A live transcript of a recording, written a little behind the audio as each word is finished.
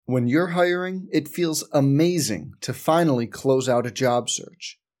When you're hiring, it feels amazing to finally close out a job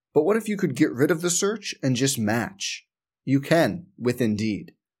search. But what if you could get rid of the search and just match? You can with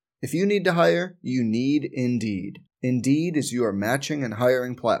Indeed. If you need to hire, you need Indeed. Indeed is your matching and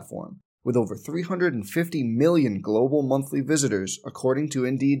hiring platform. With over 350 million global monthly visitors, according to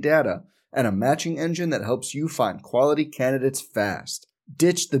Indeed data, and a matching engine that helps you find quality candidates fast.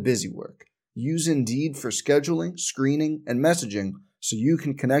 Ditch the busy work. Use Indeed for scheduling, screening, and messaging so you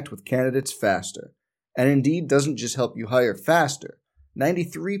can connect with candidates faster. And Indeed doesn't just help you hire faster.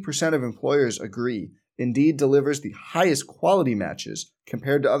 93% of employers agree Indeed delivers the highest quality matches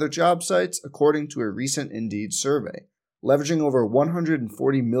compared to other job sites, according to a recent Indeed survey. Leveraging over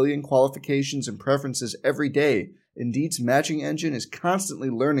 140 million qualifications and preferences every day, Indeed's matching engine is constantly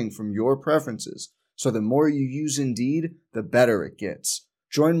learning from your preferences, so the more you use Indeed, the better it gets.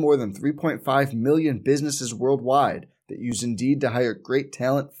 Join more than 3.5 million businesses worldwide that use Indeed to hire great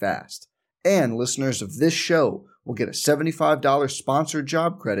talent fast. And listeners of this show will get a $75 sponsored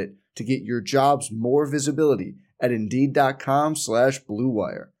job credit to get your jobs more visibility at Indeed.com/Blue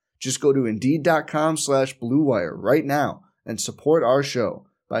Wire. Just go to Indeed.com/Blue Wire right now and support our show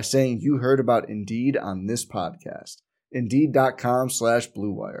by saying you heard about Indeed on this podcast.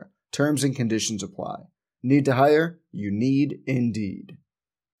 Indeed.com/Blue Wire. Terms and conditions apply. Need to hire? You need Indeed.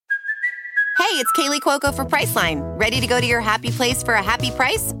 Hey, it's Kaylee Cuoco for Priceline. Ready to go to your happy place for a happy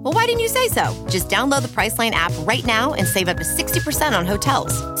price? Well, why didn't you say so? Just download the Priceline app right now and save up to 60% on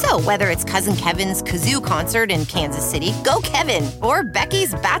hotels. So whether it's Cousin Kevin's Kazoo Concert in Kansas City, go Kevin, or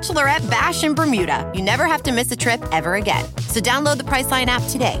Becky's Bachelorette Bash in Bermuda, you never have to miss a trip ever again. So download the Priceline app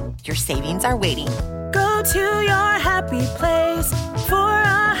today. Your savings are waiting. Go to your happy place for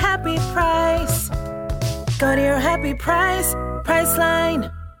a happy price. Go to your happy price,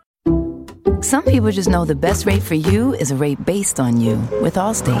 Priceline. Some people just know the best rate for you is a rate based on you with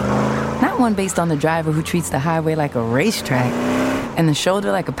Allstate. Not one based on the driver who treats the highway like a racetrack and the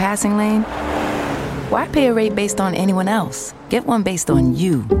shoulder like a passing lane. Why pay a rate based on anyone else? Get one based on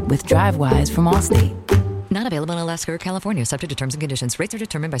you with DriveWise from Allstate. Not available in Alaska or California, subject to terms and conditions. Rates are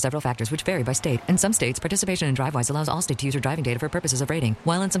determined by several factors, which vary by state. In some states, participation in DriveWise allows Allstate to use your driving data for purposes of rating.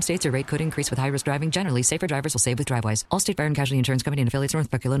 While in some states, your rate could increase with high-risk driving. Generally, safer drivers will save with DriveWise. Allstate Fire and Casualty Insurance Company and affiliates,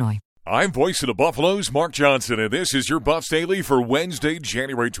 Northbrook, Illinois. I'm voice of the Buffaloes, Mark Johnson, and this is your Buffs Daily for Wednesday,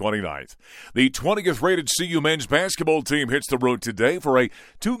 January 29th. The 20th rated CU men's basketball team hits the road today for a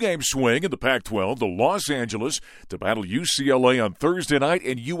two-game swing in the Pac-12 to Los Angeles to battle UCLA on Thursday night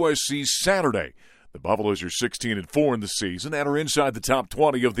and USC Saturday. The Buffaloes are 16-4 in the season and are inside the top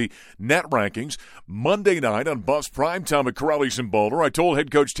 20 of the net rankings. Monday night on Buffs Primetime at Corrales in Boulder, I told head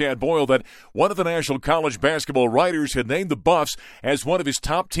coach Tad Boyle that one of the National College Basketball writers had named the Buffs as one of his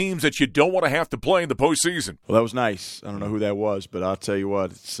top teams that you don't want to have to play in the postseason. Well, that was nice. I don't know who that was, but I'll tell you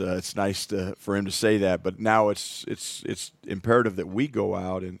what, it's nice for him to say that. But now it's imperative that we go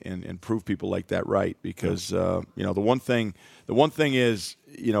out and prove people like that right, because the one thing is,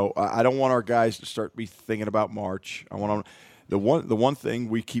 I don't want our guys to start be thinking about March. The one thing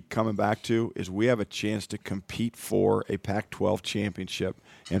we keep coming back to is we have a chance to compete for a Pac-12 championship.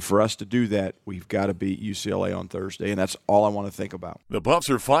 And for us to do that, we've got to beat UCLA on Thursday, and that's all I want to think about. The Buffs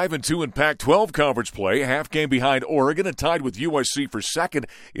are 5-2 in Pac-12 conference play, half game behind Oregon and tied with USC for second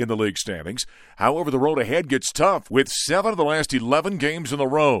in the league standings. However, the road ahead gets tough with 7 of the last 11 games on the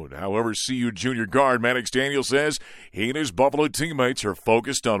road. However, CU junior guard Maddox Daniel says he and his Buffalo teammates are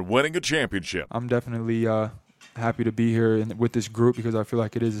focused on winning a championship. I'm definitely happy to be here with this group, because I feel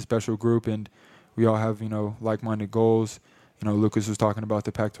like it is a special group and we all have, like-minded goals. Lucas was talking about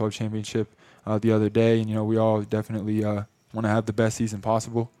the Pac-12 championship the other day, and, we all definitely want to have the best season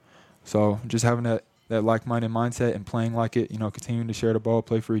possible. So just having that like-minded mindset and playing like it, continuing to share the ball,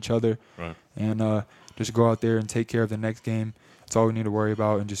 play for each other, right, and just go out there and take care of the next game. That's all we need to worry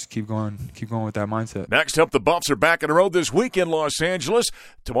about, and just keep going with that mindset. Next up, the Buffs are back on the road this week in Los Angeles.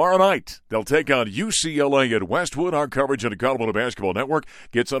 Tomorrow night, they'll take on UCLA at Westwood. Our coverage on the Colorado Basketball Network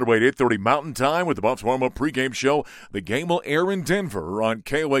gets underway at 8:30 Mountain Time with the Buffs warm-up pregame show. The game will air in Denver on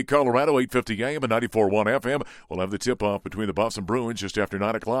KOA Colorado, 8:50 a.m. and 94.1 FM. We'll have the tip-off between the Buffs and Bruins just after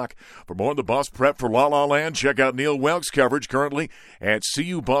 9 o'clock. For more on the Buffs prep for La La Land, check out Neil Welk's coverage currently at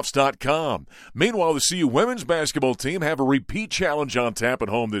CUBuffs.com. Meanwhile, the CU women's basketball team have a repeat challenge on tap at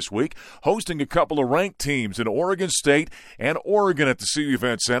home this week, hosting a couple of ranked teams in Oregon State and Oregon at the CU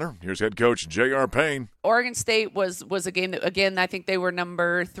Event Center. Here's head coach J.R. Payne. Oregon State was a game that, again, I think they were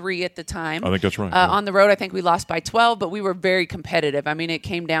number 3 at the time. I think that's right. On the road, I think we lost by 12, but we were very competitive. I mean, it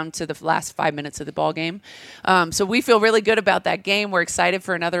came down to the last 5 minutes of the ball game. So we feel really good about that game. We're excited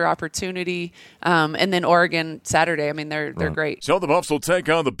for another opportunity. And then Oregon Saturday. I mean, they're great. So the Buffs will take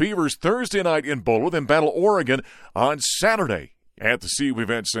on the Beavers Thursday night in Boulder, then battle Oregon on Saturday at the CU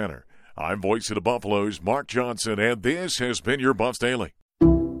Event Center. I'm Voice of the Buffaloes, Mark Johnson, and this has been your Buffs Daily.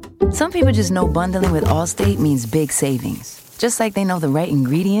 Some people just know bundling with Allstate means big savings. Just like they know the right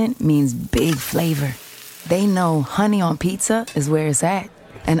ingredient means big flavor. They know honey on pizza is where it's at.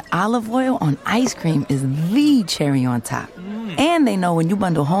 And olive oil on ice cream is the cherry on top. And they know when you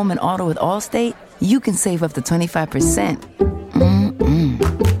bundle home and auto with Allstate, you can save up to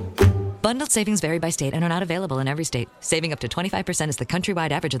 25%. Bundled savings vary by state and are not available in every state. Saving up to 25% is the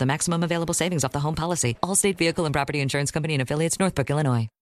countrywide average of the maximum available savings off the home policy. Allstate Vehicle and Property Insurance Company and affiliates, Northbrook, Illinois.